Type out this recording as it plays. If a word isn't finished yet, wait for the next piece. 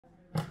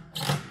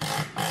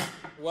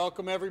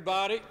Welcome,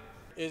 everybody.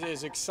 It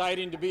is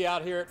exciting to be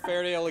out here at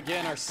Fairdale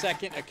again, our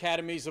second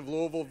Academies of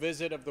Louisville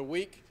visit of the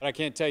week. I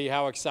can't tell you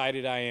how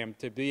excited I am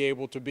to be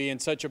able to be in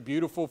such a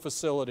beautiful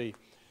facility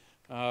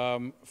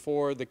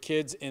for the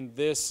kids in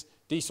this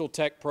diesel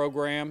tech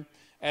program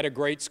at a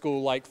great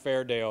school like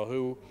Fairdale,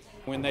 who,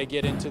 when they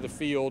get into the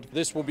field,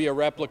 this will be a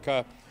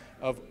replica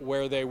of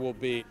where they will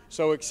be.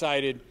 So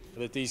excited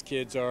that these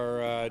kids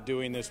are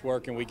doing this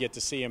work, and we get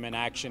to see them in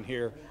action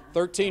here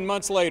 13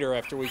 months later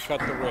after we cut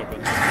the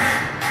ribbon.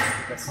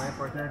 That clamp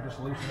right there, just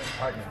loosen it,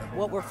 tighten it.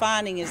 What we're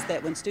finding is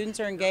that when students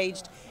are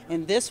engaged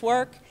in this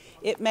work,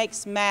 it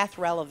makes math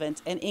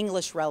relevant and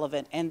English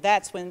relevant, and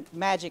that's when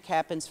magic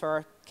happens for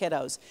our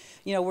kiddos.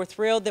 You know, we're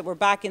thrilled that we're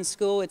back in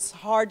school. It's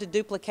hard to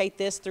duplicate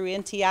this through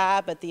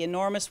NTI, but the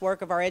enormous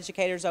work of our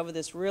educators over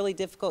this really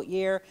difficult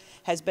year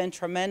has been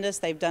tremendous.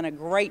 They've done a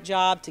great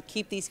job to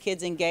keep these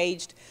kids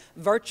engaged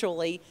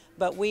virtually,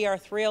 but we are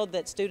thrilled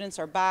that students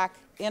are back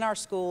in our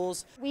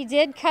schools. We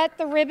did cut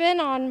the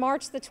ribbon on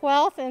March the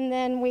 12th, and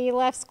then we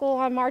left school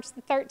on March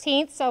the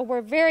 13th, so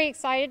we're very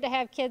excited to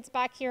have kids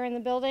back here in the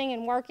building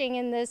and working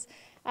in this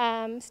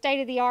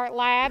state-of-the-art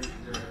lab,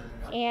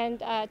 and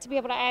to be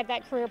able to add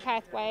that career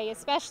pathway,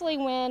 especially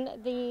when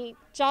the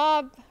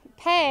job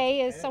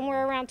pay is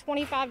somewhere around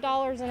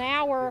 $25 an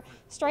hour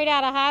straight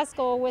out of high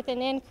school, with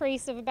an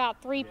increase of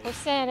about 3%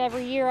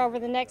 every year over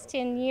the next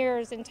 10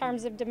 years in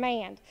terms of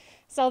demand.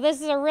 So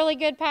this is a really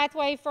good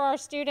pathway for our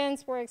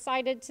students. We're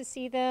excited to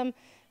see them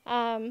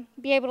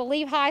be able to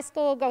leave high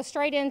school, go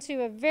straight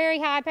into a very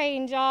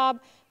high-paying job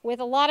with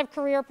a lot of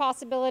career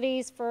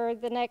possibilities for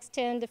the next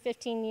 10 to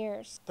 15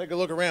 years. Take a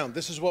look around.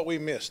 This is what we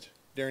missed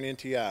during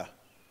NTI.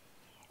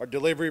 Our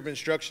delivery of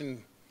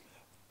instruction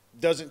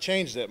doesn't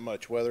change that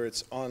much, whether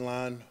it's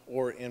online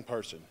or in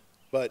person.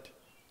 But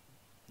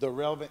the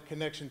relevant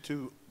connection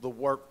to the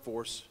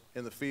workforce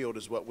in the field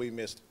is what we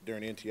missed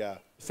during NTI.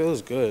 It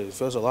feels good. It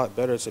feels a lot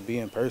better to be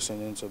in person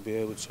and to be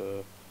able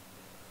to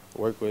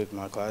work with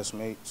my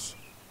classmates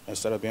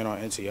instead of being on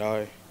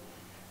NTI.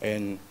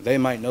 And they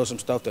might know some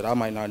stuff that I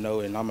might not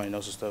know, and I might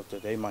know some stuff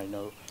that they might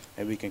know,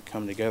 and we can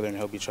come together and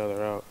help each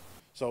other out.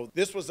 So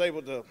this was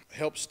able to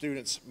help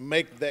students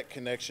make that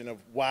connection of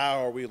why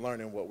are we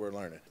learning what we're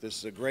learning. This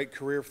is a great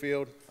career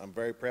field. I'm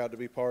very proud to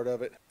be part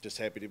of it. Just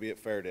happy to be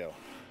at Fairdale.